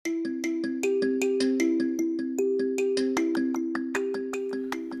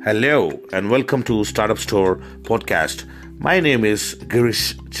Hello and welcome to Startup Store podcast. My name is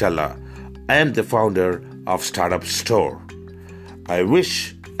Girish Challa. I am the founder of Startup Store. I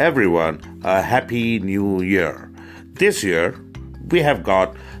wish everyone a happy new year. This year, we have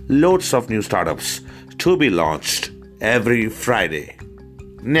got loads of new startups to be launched every Friday.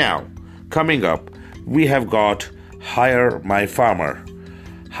 Now, coming up, we have got Hire My Farmer.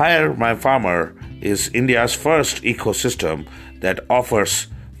 Hire My Farmer is India's first ecosystem that offers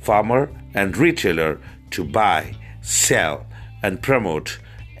farmer and retailer to buy, sell, and promote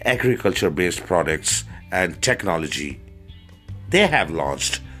agriculture-based products and technology. They have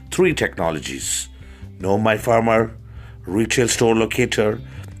launched 3 technologies: Know My Farmer, Retail Store Locator,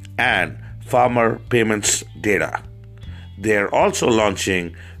 and Farmer Payments Data. They are also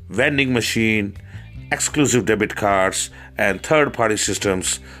launching vending machine, exclusive debit cards, and third-party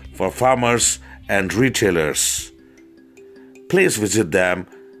systems for farmers and retailers. Please visit them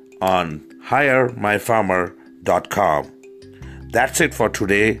on hiremyfarmer.com. That's it for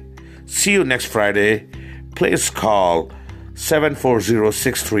today. See you next Friday. Please call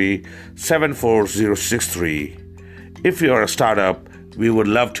 74063. If you are a startup, we would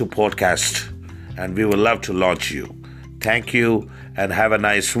love to podcast and we would love to launch you. Thank you and have a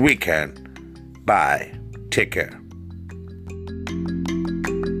nice weekend. Bye. Take care.